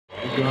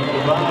on the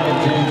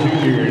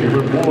 5'10" junior,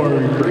 number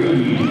 4,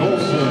 Creed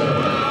Olson.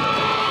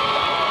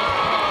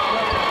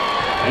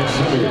 At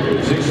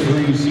center,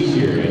 6'3"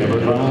 senior, number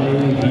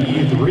 5,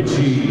 Heath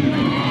Ritchie.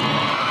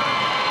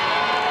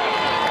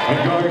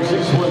 At guard,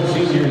 6'1"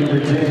 senior, number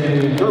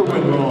 10,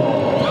 Kerwin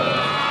Ball.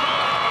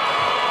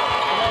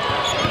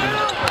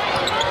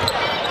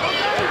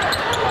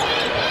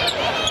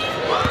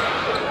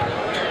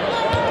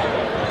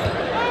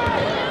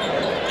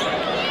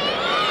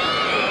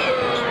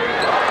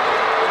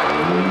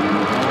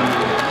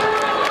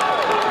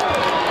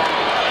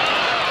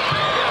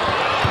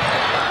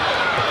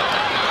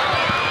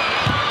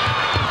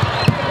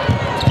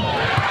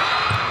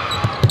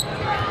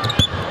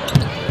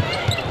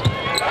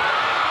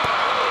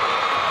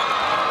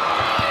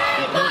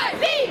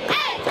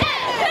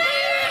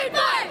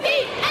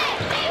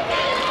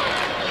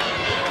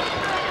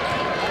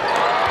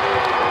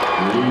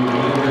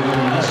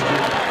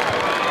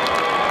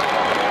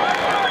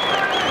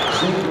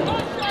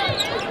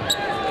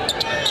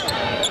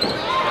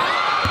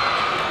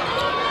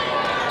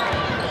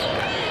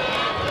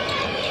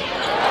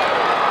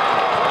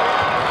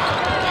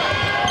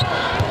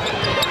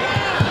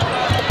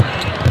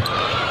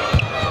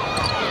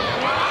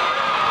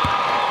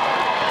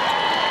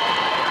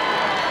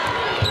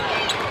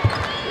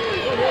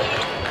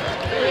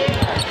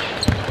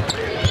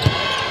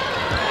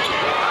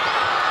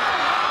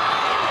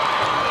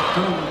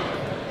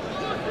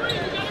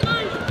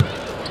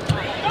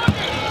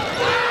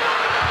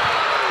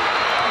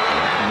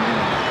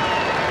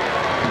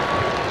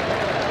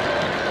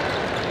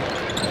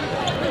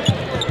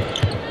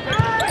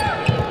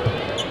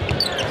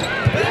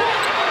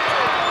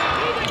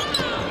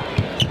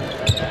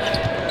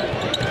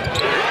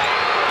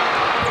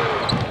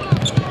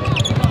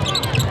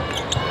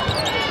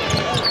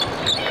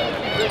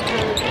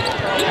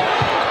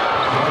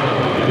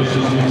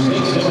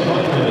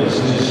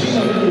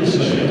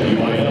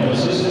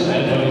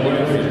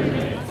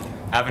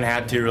 I haven't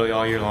had to really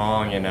all year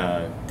long,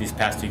 and these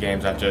past 2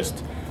 games I've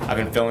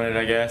been feeling it,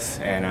 I guess,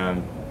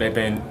 and they've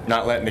been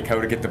not letting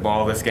Dakota get the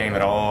ball this game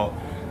at all.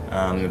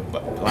 The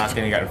last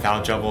game he got in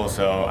foul trouble,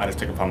 so I just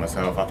took it upon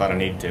myself. I thought I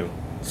needed to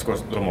score a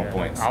little more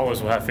points. I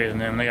always will have faith in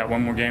them. They got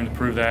one more game to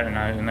prove that,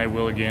 and they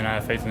will again. I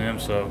have faith in them,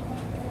 so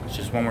it's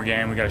just one more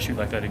game. We got to shoot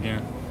like that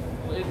again.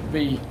 It'd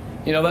be,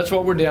 that's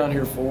what we're down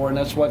here for, and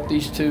that's what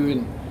these two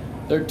and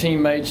their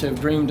teammates have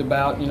dreamed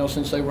about,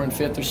 since they were in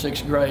 5th or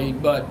 6th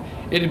grade. But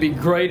it'd be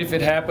great if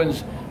it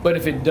happens, but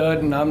if it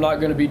doesn't, I'm not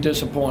going to be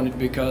disappointed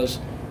because,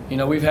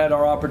 we've had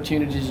our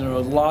opportunities, and there are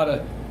a lot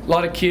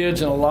of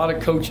kids and a lot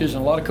of coaches,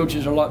 and a lot of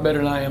coaches are a lot better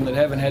than I am that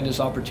haven't had this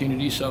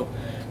opportunity. So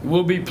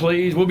we'll be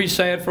pleased. We'll be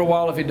sad for a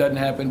while if it doesn't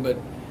happen, but,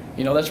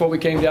 that's what we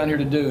came down here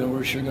to do, and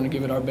we're sure going to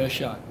give it our best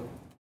shot.